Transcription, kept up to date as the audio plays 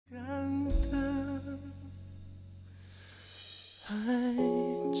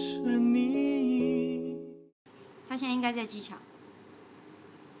着你。他现在应该在机场。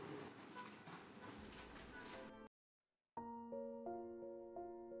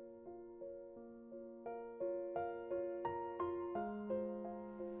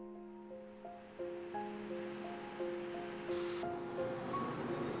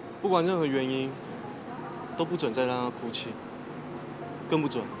不管任何原因，都不准再让他哭泣，更不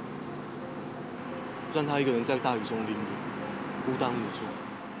准让他一个人在大雨中淋雨，孤单无助。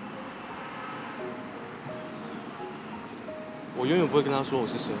我永远不会跟他说我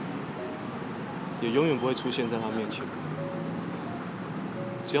是谁，也永远不会出现在他面前。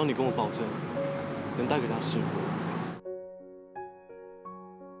只要你跟我保证，能带给他幸福。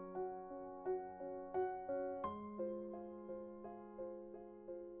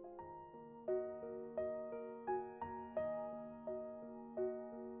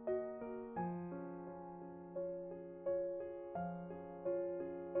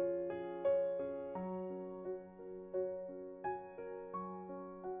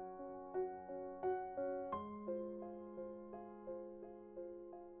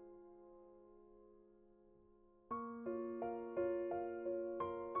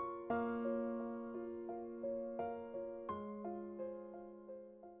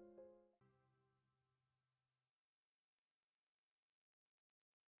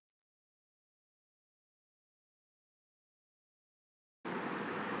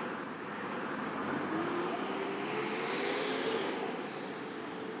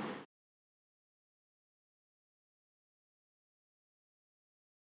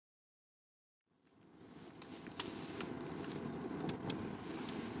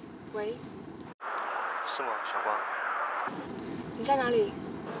喂，是吗，小花？你在哪里？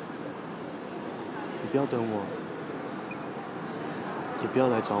你不要等我，也不要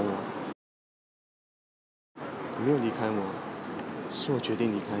来找我。你没有离开我，是我决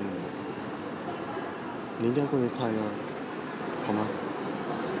定离开你的。你一定要过得快乐，好吗？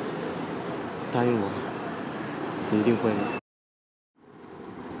答应我，你一定会的。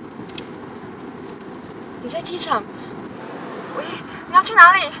你在机场？喂，你要去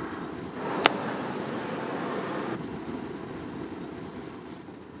哪里？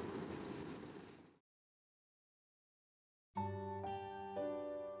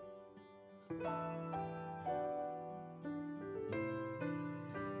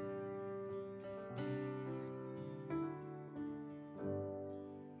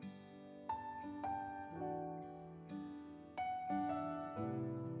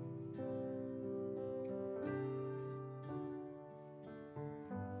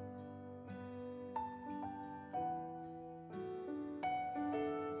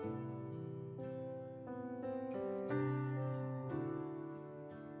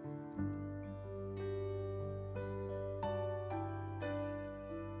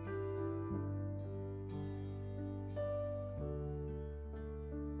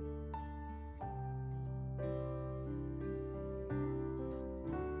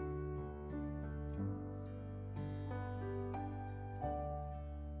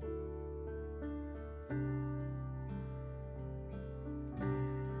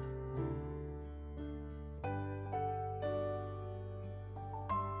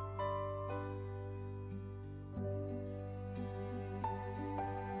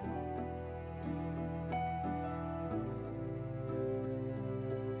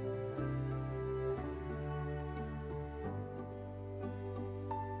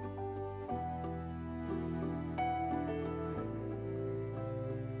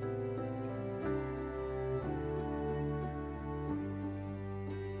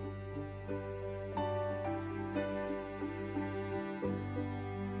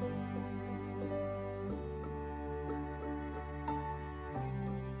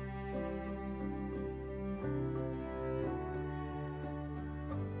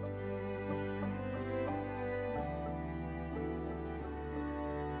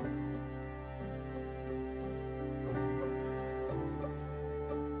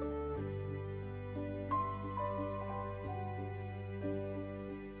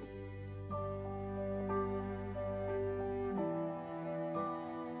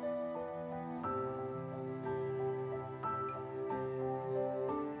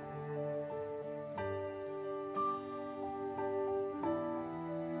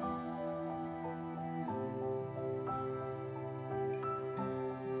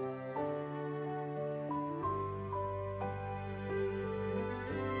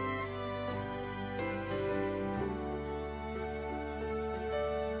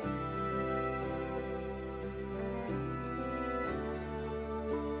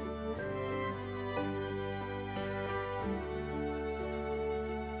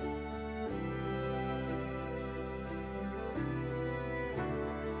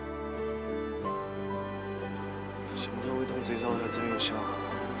他胃痛这招还真有效，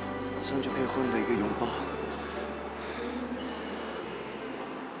马上就可以换得一个拥抱。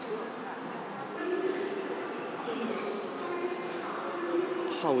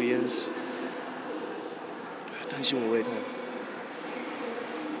怕我淹死，担心我胃痛。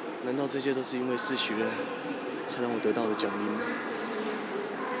难道这些都是因为失许愿，才让我得到的奖励吗？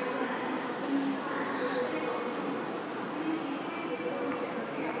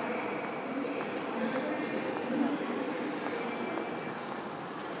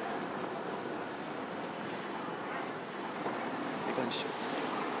没关系，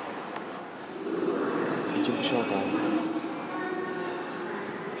已经不需要答案了。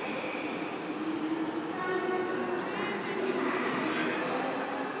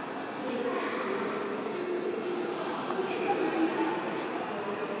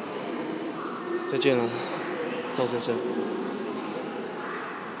 再见了，赵先生。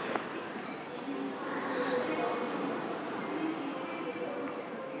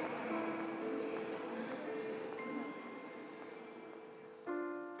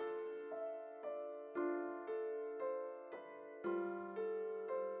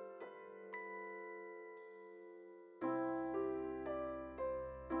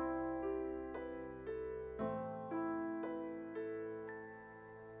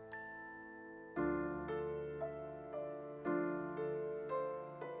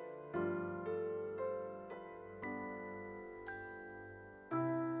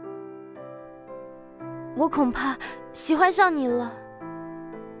我恐怕喜欢上你了。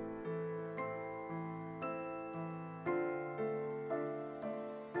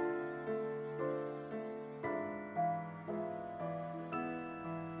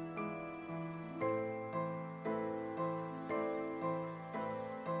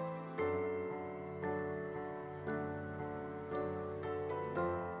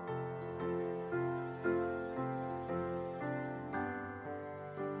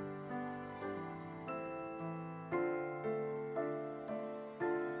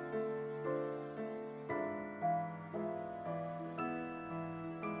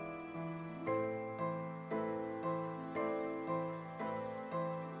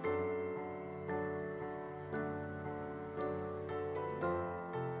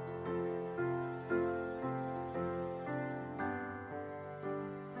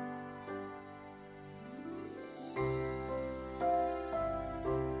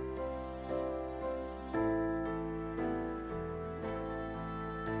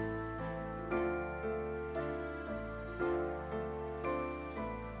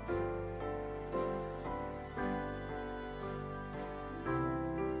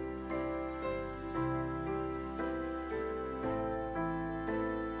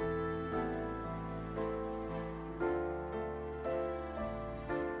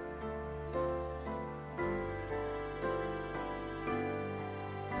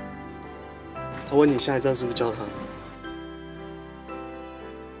他问你下一站是不是教堂？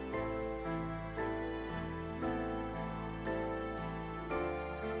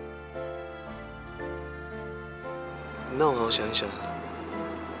那我好好想一想，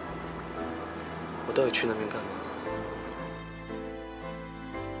我到底去那边干嘛？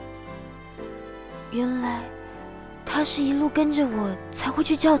原来他是一路跟着我才会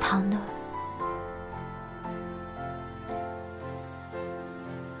去教堂的。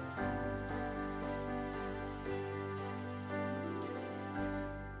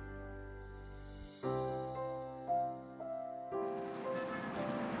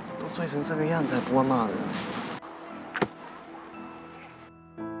 醉成这个样子还不会骂人？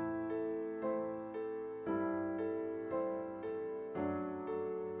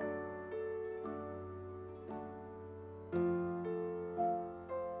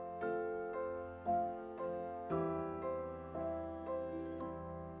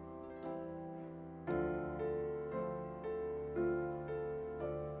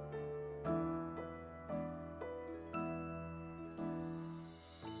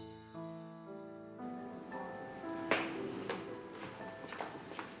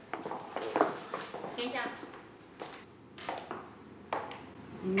等一下，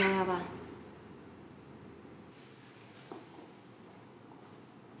我们聊聊吧。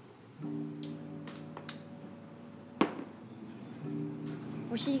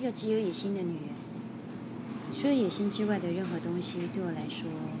我是一个只有野心的女人，除了野心之外的任何东西对我来说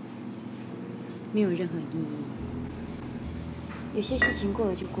没有任何意义。有些事情过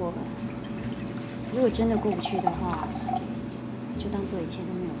了就过了，如果真的过不去的话，就当做一切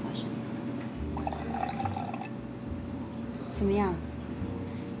都没有发生。 怎么样？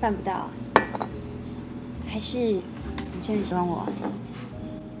办不到？还是你真的喜欢我？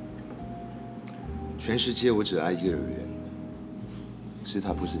全世界我只爱一个人，是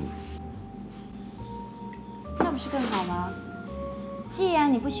他，不是你。那不是更好吗？既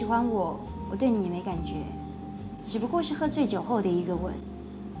然你不喜欢我，我对你也没感觉，只不过是喝醉酒后的一个吻，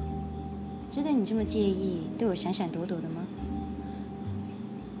值得你这么介意，对我闪闪躲躲的吗？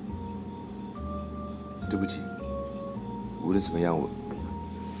对不起，无论怎么样，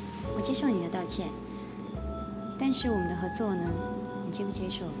我接受你的道歉，但是我们的合作呢？你接不接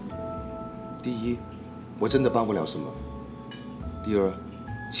受？第一，我真的帮不了什么；第二，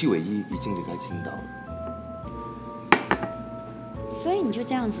戚伟一已经离开青岛了。所以你就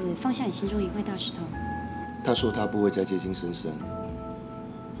这样子放下你心中一块大石头？他说他不会再接近深深。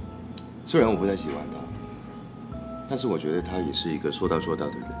虽然我不太喜欢他，但是我觉得他也是一个说到做到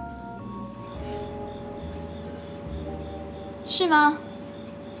的人。是吗？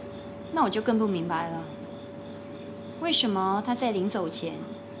那我就更不明白了，为什么他在临走前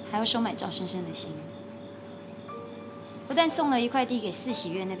还要收买赵深深的心？不但送了一块地给四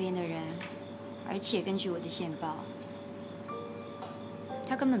喜院那边的人，而且根据我的线报，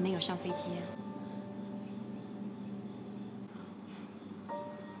他根本没有上飞机啊！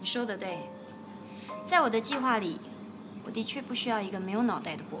你说的对，在我的计划里，我的确不需要一个没有脑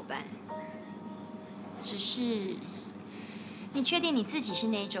袋的伙伴。只是，你确定你自己是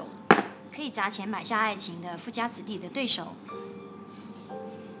那种可以砸钱买下爱情的富家子弟的对手？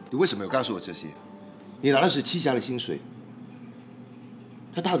你为什么要告诉我这些？你拿的是戚家的薪水，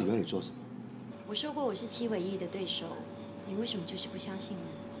他到底要你做什么？我说过我是戚伟毅的对手，你为什么就是不相信呢？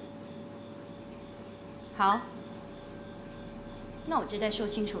好，那我就再说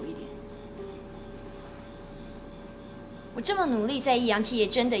清楚一点。我这么努力在益阳企业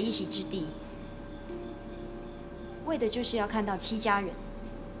争得一席之地，为的就是要看到戚家人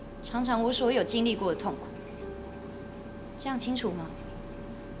尝尝我所有经历过的痛苦，这样清楚吗？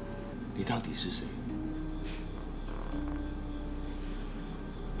你到底是谁？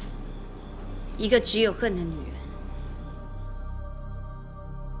一个只有恨的女人。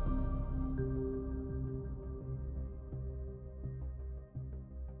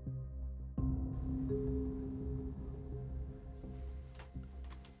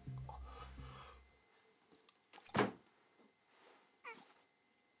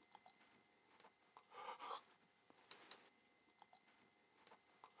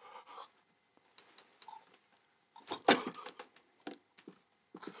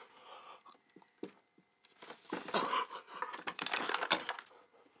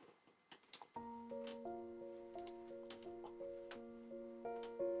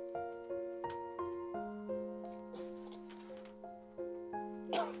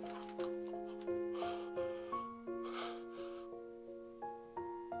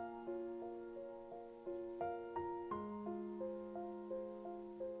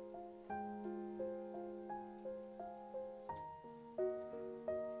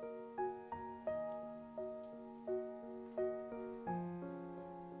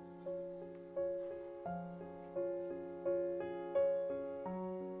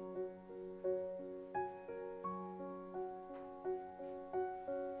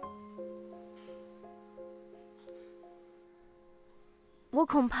我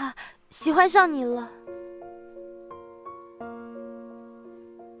恐怕喜欢上你了。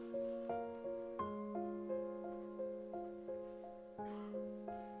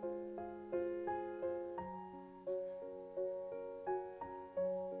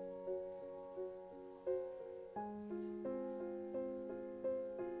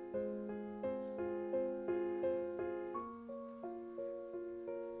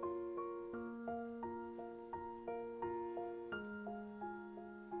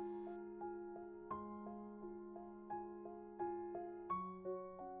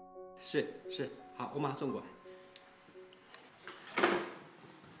是，好，我马上送过来。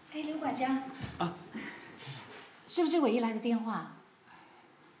哎，刘管家，啊，是不是伟一来的电话？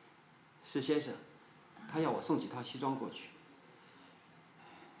是先生，他要我送几套西装过去。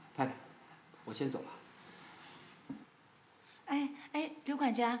太太，我先走了。哎，刘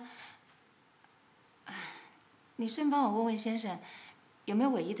管家，你顺便帮我问问先生，有没有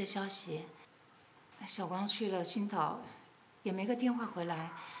伟一的消息？小光去了青岛，也没个电话回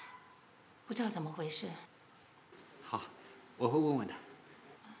来。不知道怎么回事。好，我会问问的。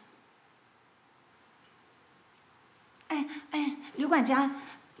哎，刘管家，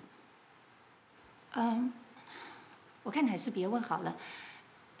我看你还是别问好了。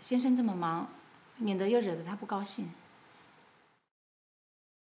先生这么忙，免得又惹得他不高兴。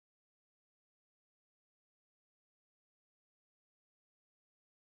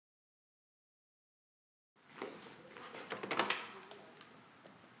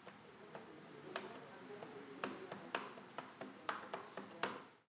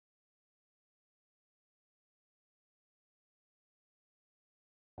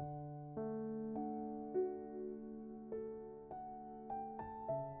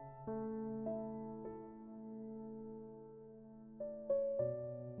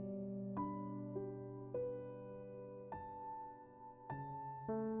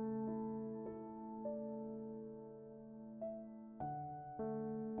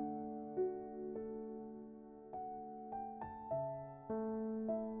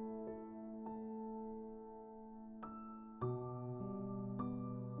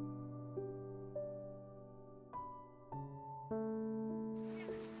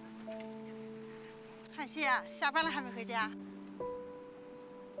西啊，下班了还没回家？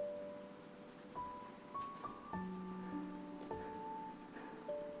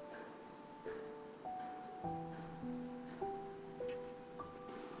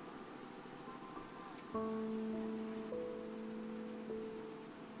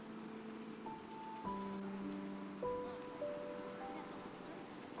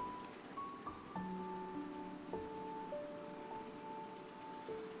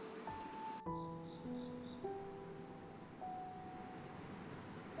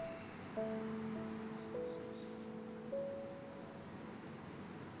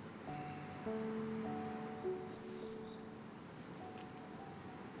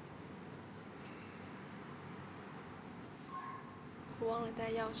我忘了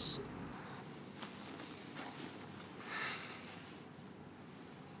带钥匙。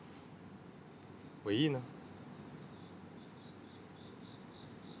伟毅呢？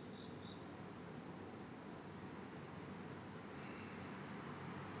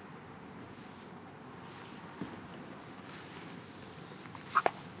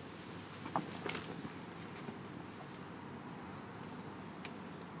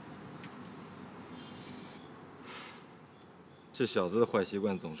这小子的坏习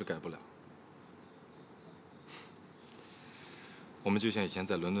惯总是改不了。我们就像以前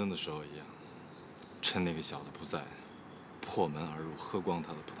在伦敦的时候一样，趁那个小子不在，破门而入，喝光他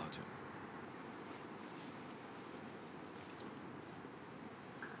的葡萄酒。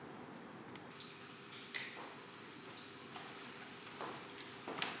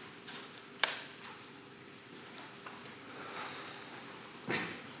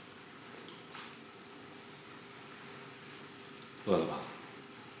饿了吧？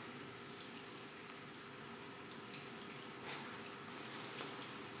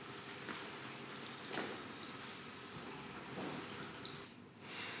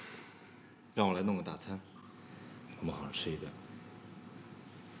让我来弄个大餐，我们好好吃一顿。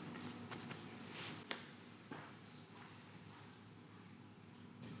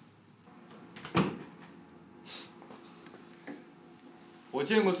我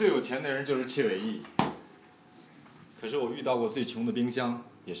见过最有钱的人就是戚伟毅。可是我遇到过最穷的冰箱，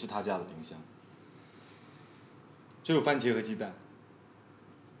也是他家的冰箱，只有番茄和鸡蛋。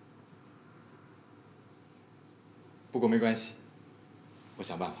不过没关系，我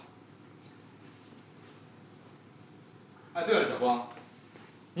想办法。哎，对了，小光，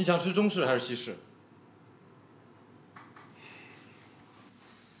你想吃中式还是西式？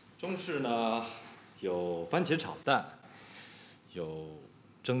中式呢，有番茄炒蛋，有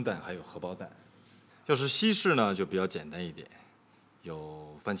蒸蛋，还有荷包蛋。要是西式呢，就比较简单一点，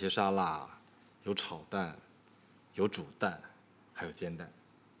有番茄沙拉，有炒蛋，有煮蛋，还有煎蛋。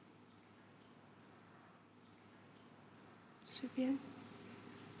随便。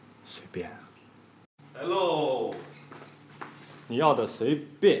随便啊。来喽，你要的随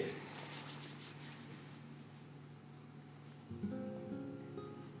便。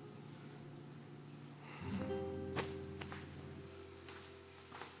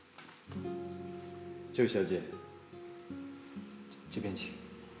这位小姐，这边请。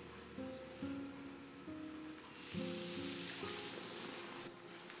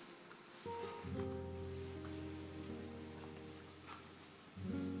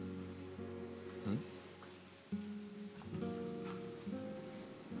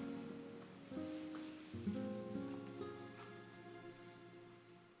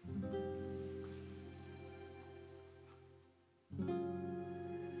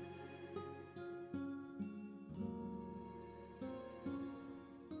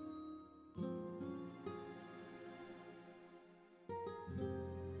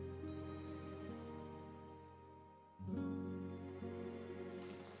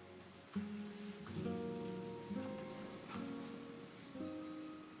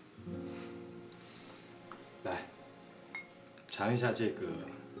来，尝一下这个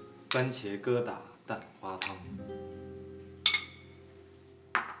番茄疙瘩蛋花汤。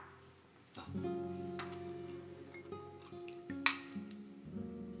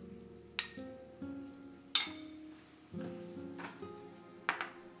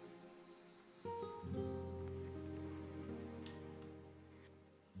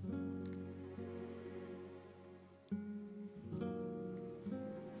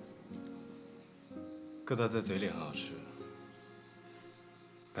疙瘩在嘴里很好吃，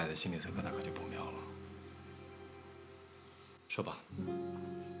摆在心里的疙瘩可就不妙了。说吧，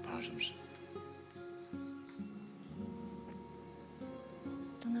发生什么事？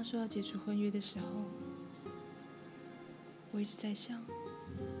当他说要解除婚约的时候，我一直在想，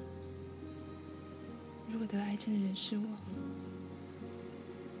如果得癌症的人是我，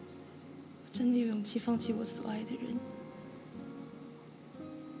我真的有勇气放弃我所爱的人，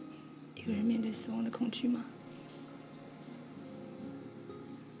一个人面对死亡的恐惧吗？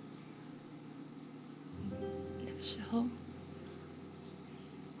那个时候，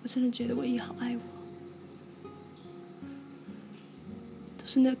我真的觉得唯一好爱我，都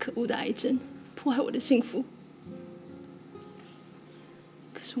是那可恶的癌症破坏我的幸福。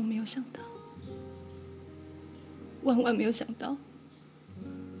可是我没有想到，万万没有想到。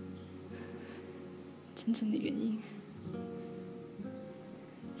 真正的原因，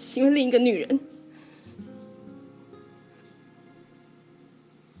是因为另一个女人。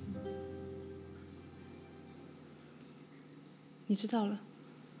你知道了，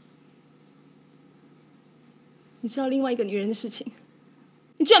你知道另外一个女人的事情，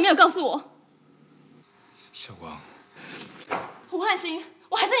你居然没有告诉我。小光，胡汉兴，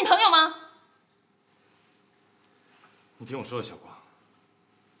我还是你朋友吗？你听我说，小光。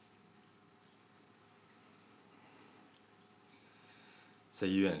 在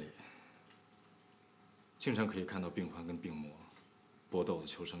医院里，经常可以看到病患跟病魔搏斗的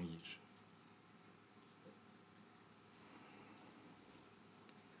求生意志。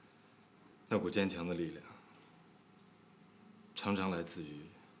那股坚强的力量，常常来自于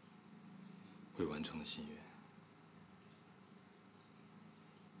未完成的心愿。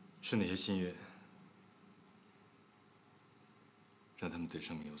是那些心愿，让他们对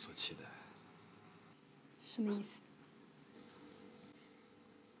生命有所期待。什么意思？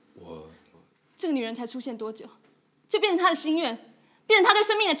 这个女人才出现多久，就变成她的心愿，变成她对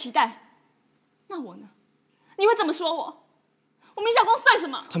生命的期待。那我呢？你会怎么说我？我明小光算什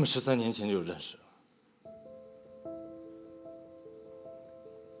么？他们13年前就认识了。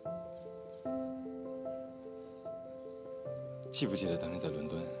记不记得当年在伦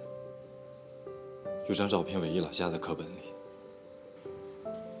敦，有张照片，韦一老瞎在课本里。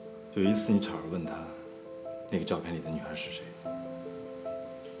有一次你吵着问他，那个照片里的女孩是谁？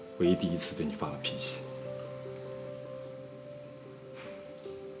 唯一第一次对你发了脾气。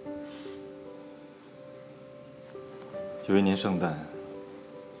有一年圣诞，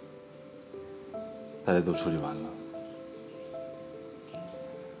大家都出去玩了，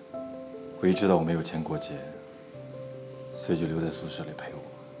唯一知道我没有钱过节，所以就留在宿舍里陪我。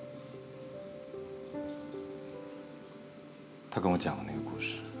他跟我讲了那个故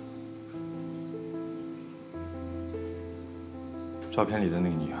事。 照片里的那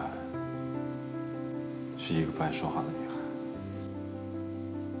个女孩，是一个不爱说话的女孩。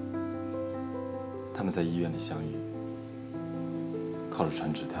他们在医院里相遇，靠着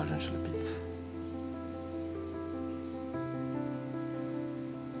传纸条认识了彼此。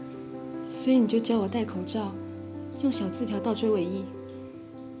所以你就教我戴口罩，用小字条倒追尾翼。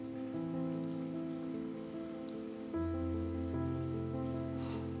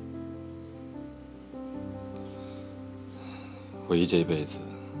唯一这一辈子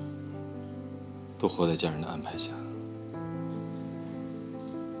都活在家人的安排下。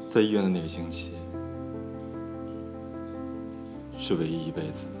在医院的那个星期，是唯一一辈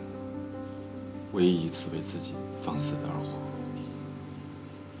子唯一一次为自己放肆的而活。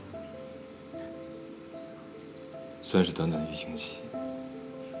虽然是短短的一星期，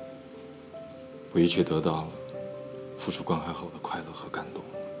唯一却得到了付出关怀后的快乐和感动。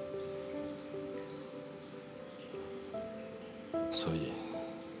 所以，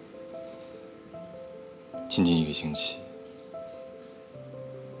仅仅一个星期，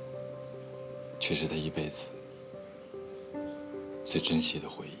却是他一辈子最珍惜的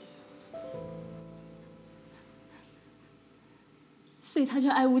回忆。所以他就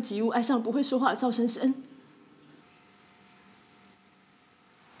爱屋及乌，爱上不会说话的赵深深。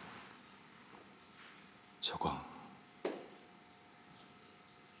小光，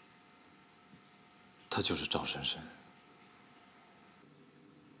他就是赵深深。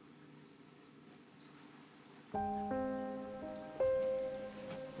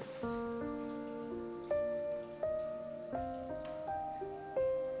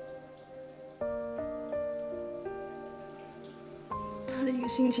 他的一个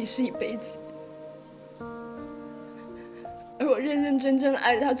星期是一辈子，而我认认真真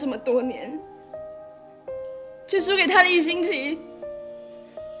爱了他这么多年，却输给他的一星期。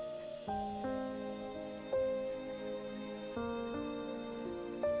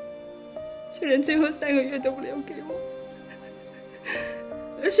却连最后3个月都不留给我，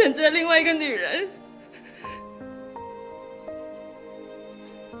而选择另外一个女人。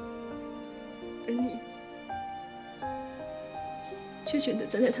而你却选择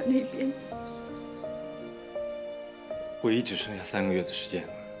站在他那边。唯一只剩下3个月的时间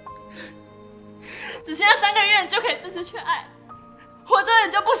了，只剩下3个月，你就可以自私去爱，活着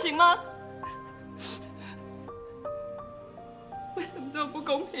你就不行吗？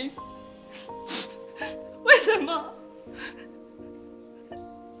平？为什么？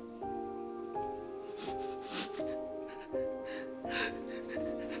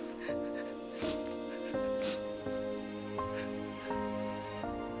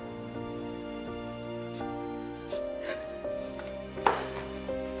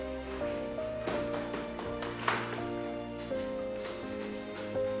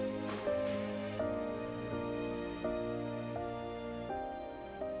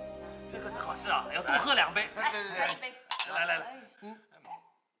是啊，要多喝2杯。来一杯。来，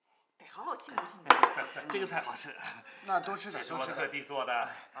得好好庆祝庆祝。这个菜好吃，那多吃点。这是我特地做的。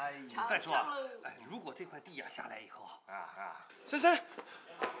哎，再说啊，如果这块地呀下来以后深深，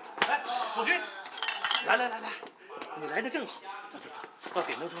来，左军，来，你来的正好，走，到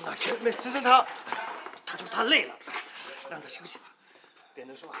点灯叔那儿去。深深他说他累了，让他休息吧。点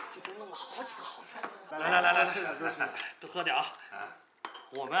灯叔啊，今天弄了好几个好菜。来，多喝点啊。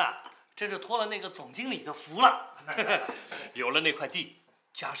我们啊。真是托了那个总经理的福了，有了那块地，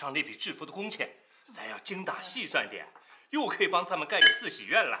加上那笔致富的工钱，咱要精打细算点，又可以帮咱们盖个4喜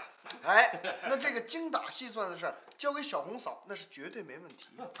院了。哎，那这个精打细算的事儿交给小红嫂，那是绝对没问题。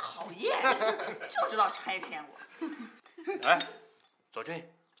讨厌，就知道差遣我。哎，左军，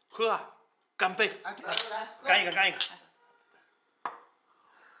喝啊，干杯！来，干一个。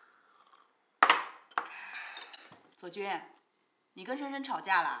左军，你跟深深吵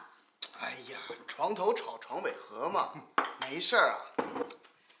架了？哎呀，床头吵床尾和嘛，没事儿啊。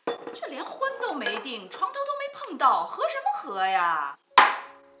这连婚都没定，床头都没碰到，和什么和呀？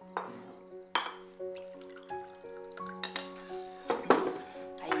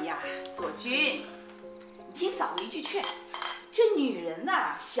哎呀，左军，你听嫂子一句劝，这女人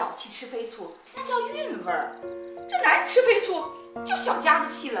呐，小气吃飞醋，那叫韵味儿；这男人吃飞醋，就小家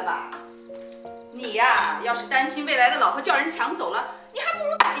子气了吧？你呀，要是担心未来的老婆叫人抢走了，你还不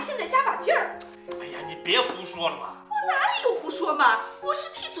如自己现在加把劲儿。哎呀，你别胡说了嘛！我哪里有胡说嘛？我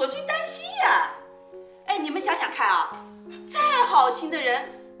是替左军担心呀。哎，你们想想看啊，再好心的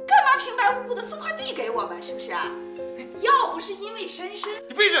人，干嘛平白无故的送块地给我们？是不是啊？要不是因为深深，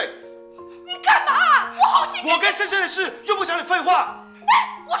你闭嘴！你干嘛？我好心。我跟深深的事，用不着你废话。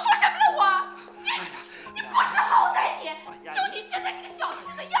哎，我说什么了我？你不识好歹你！就你现在这个小气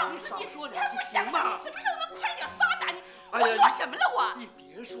的样子，你还不想着你什么时候能快点发达？我说什么了我？你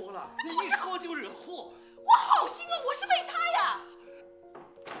别说了，你一说就惹祸。我好心啊，我是为他呀。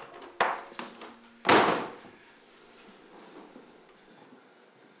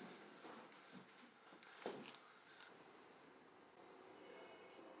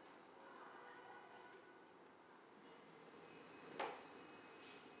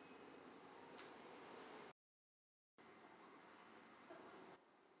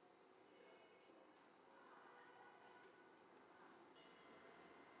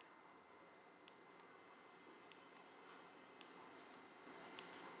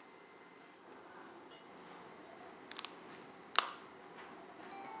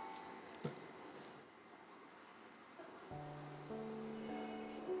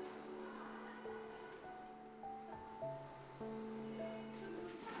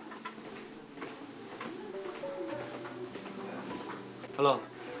Hello，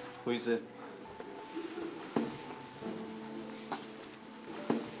 胡医师。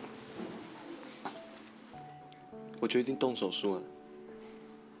我决定动手术了。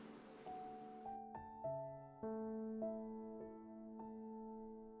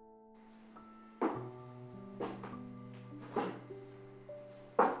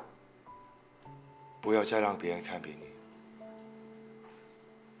不要再让别人看扁你。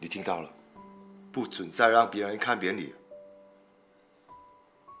你听到了？不准再让别人看扁你。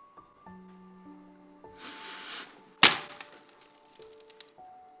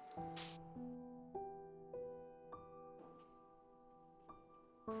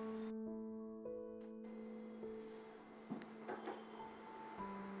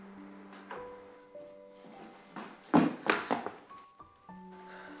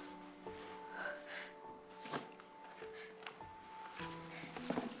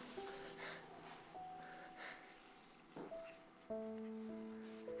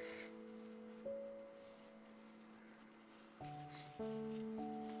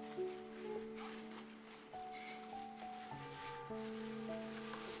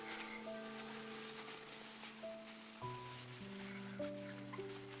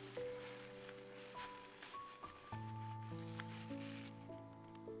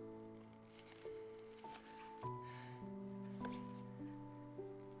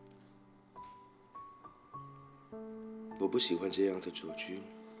我不喜欢这样的左军，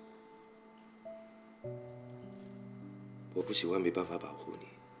我不喜欢没办法保护你。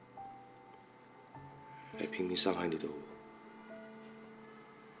还拼命伤害你的我，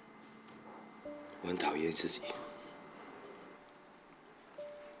我很讨厌自己。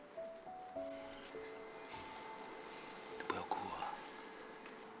你不要哭啊！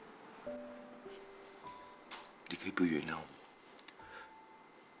你可以不原谅我，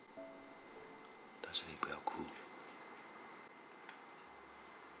但是你不要哭。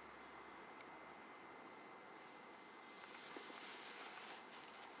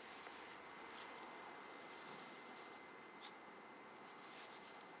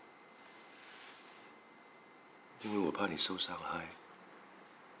 因为我怕你受伤害，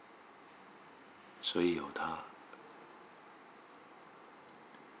所以有他。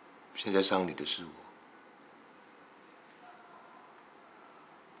现在伤你的是我，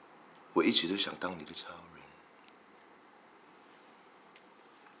我一直都想当你的超人。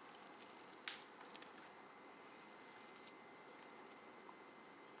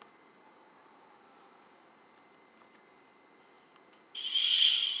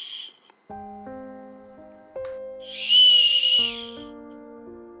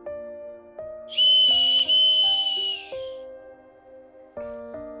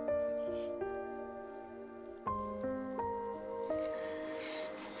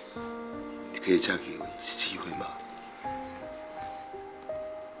可以嫁给我一次机会吗？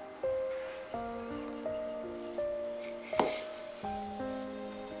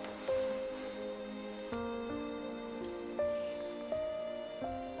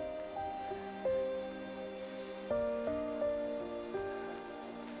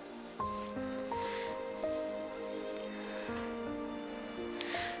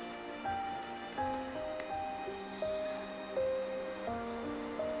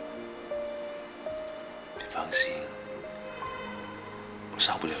放心，我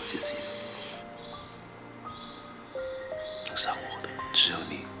伤不了自己的，能伤我的只有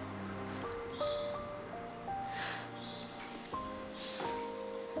你。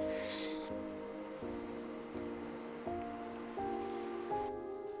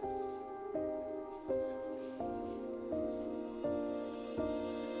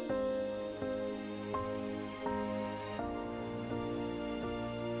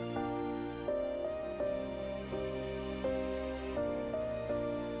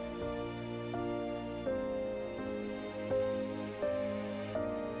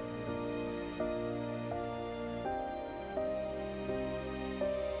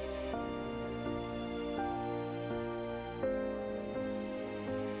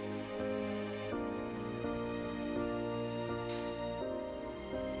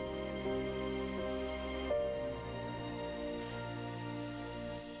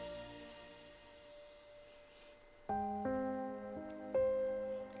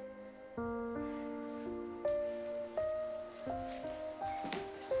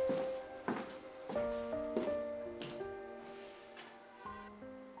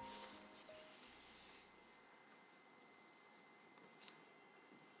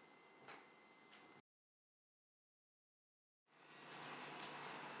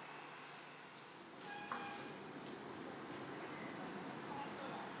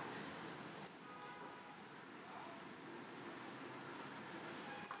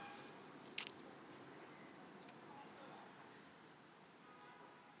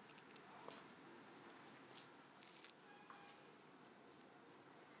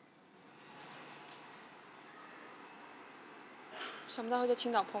想不到会在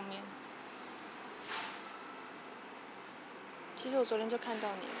青岛碰面。其实我昨天就看到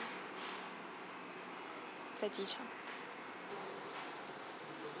你了，在机场。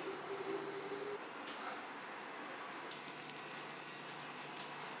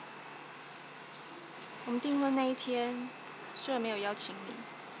我们订婚那一天，虽然没有邀请你，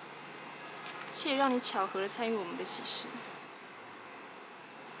却也让你巧合的参与我们的喜事，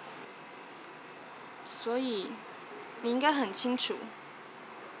所以。 你应该很清楚，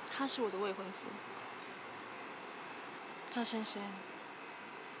他是我的未婚夫，赵先生。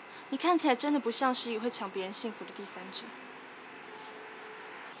你看起来真的不像是一个会抢别人幸福的第三者。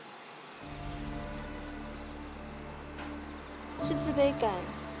是自卑感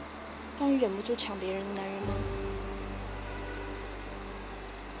让你忍不住抢别人的男人吗？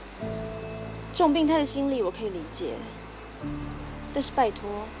这种病态的心理我可以理解，但是拜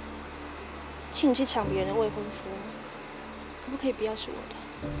托，请你去抢别人的未婚夫。 可不可以不要是我的？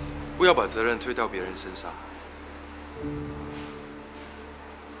不要把责任推到别人身上。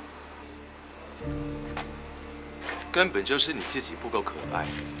根本就是你自己不够可爱，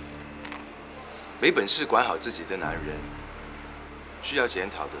没本事管好自己的男人，需要检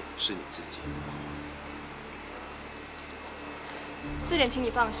讨的是你自己。这点请你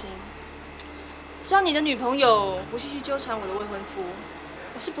放心，只要你的女朋友不继续纠缠我的未婚夫，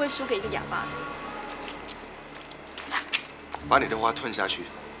我是不会输给一个哑巴的。把你的话吞下去。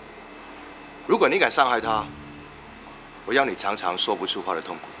如果你敢伤害他，我要你尝尝说不出话的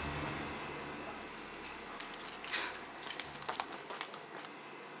痛苦。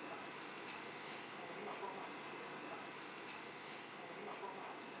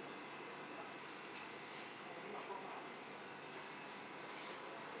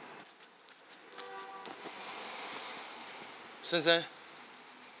深深，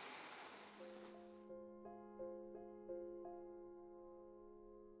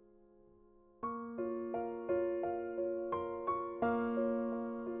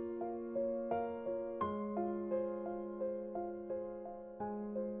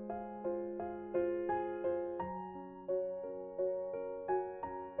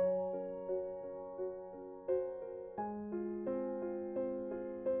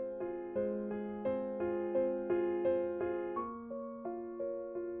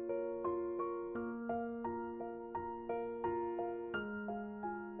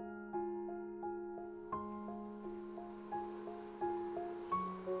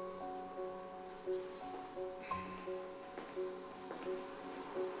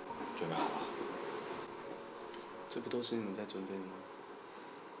准备好了？这不都是你们在准备的吗？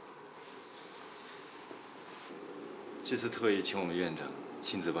这次特意请我们院长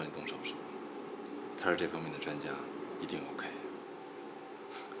亲自帮你动手术，他是这方面的专家，一定 OK。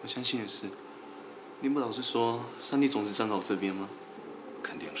我相信也是。你不老是说上帝总是站在我这边吗？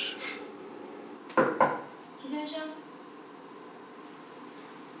肯定是。齐先生，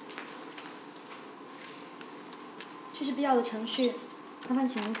这是必要的程序，麻烦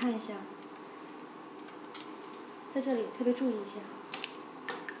请您看一下，在这里特别注意一下。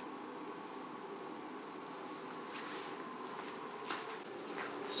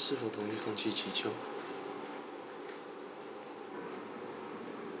是否同意放弃祈求？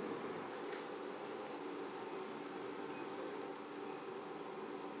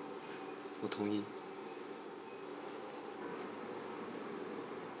我同意。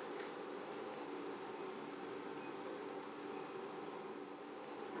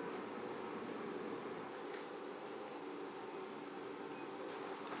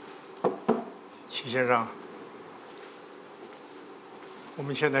齐先生，我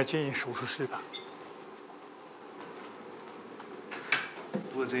们现在进入手术室吧。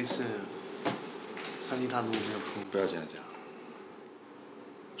不过这一次，上帝他如果没有空，不要这样讲。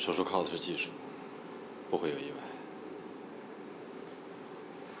手术靠的是技术，不会有意外。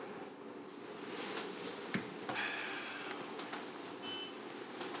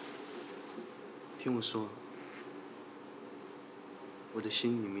听我说，我的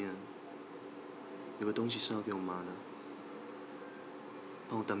心里面有个东西是要给我妈的，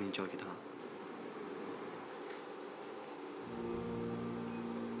帮我当面交给她。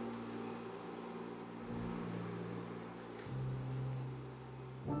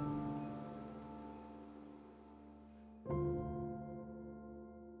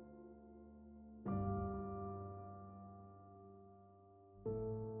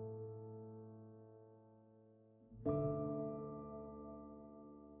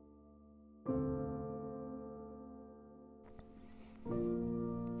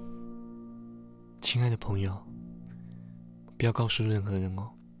亲爱的朋友，不要告诉任何人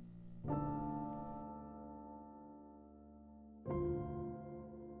哦。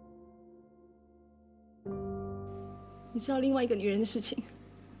你知道另外一个女人的事情，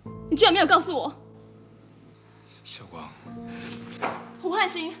你居然没有告诉我。小光，胡汉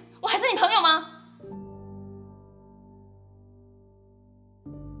兴，我还是你朋友吗？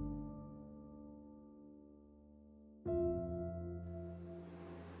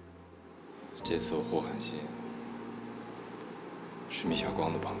这次我胡汉兴是米小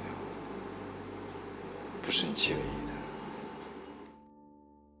光的朋友，不是你戚唯一的。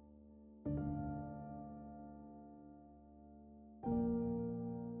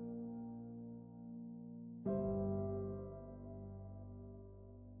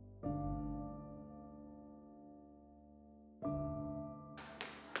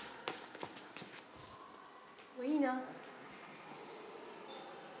唯一呢？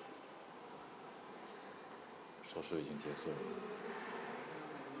手术已经结束了。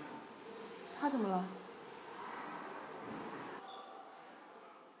他怎么了？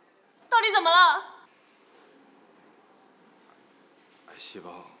到底怎么了？癌细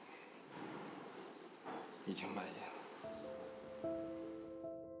胞已经蔓延了。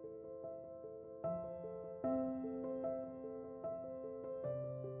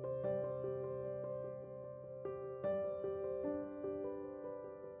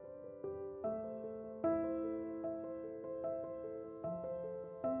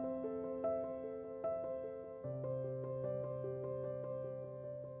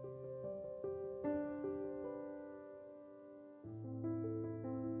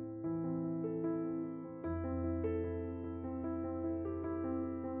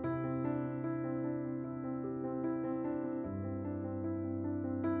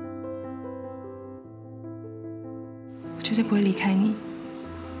绝对不会离开你，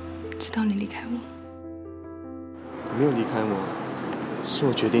直到你离开我。你没有离开我，是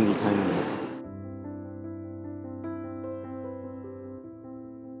我决定离开你的。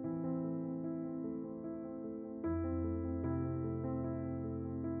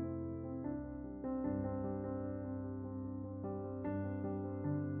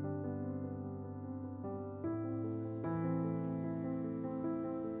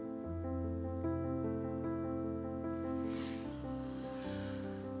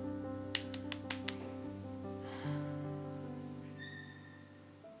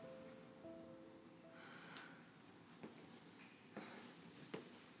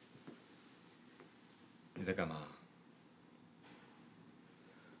 你在干嘛？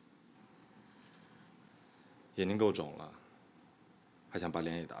眼睛够肿了，还想把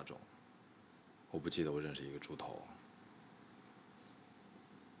脸也打肿？我不记得我认识一个猪头。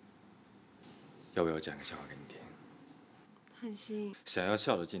要不要讲个笑话给你听？汉星，想要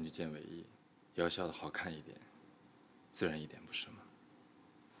笑着进去见伟毅，也要笑得好看一点，自然一点，不是吗？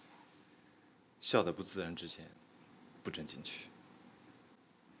笑得不自然之前，不准进去。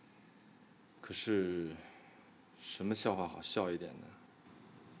可是。 什么笑话好笑一点呢？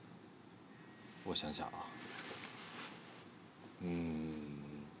我想想啊，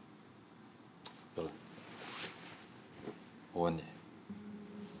有了。我问你，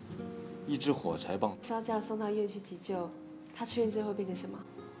一支火柴棒烧焦了送到医院去急救，他出院之后会变成什么？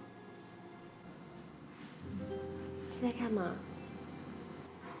猜猜看嘛，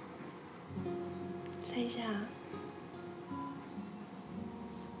猜一下。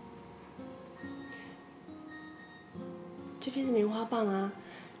 这片是棉花棒啊，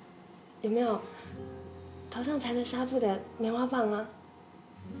有没有？头上缠着纱布的棉花棒啊。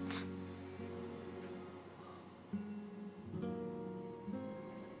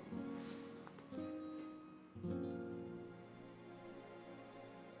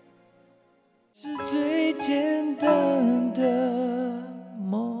是最简单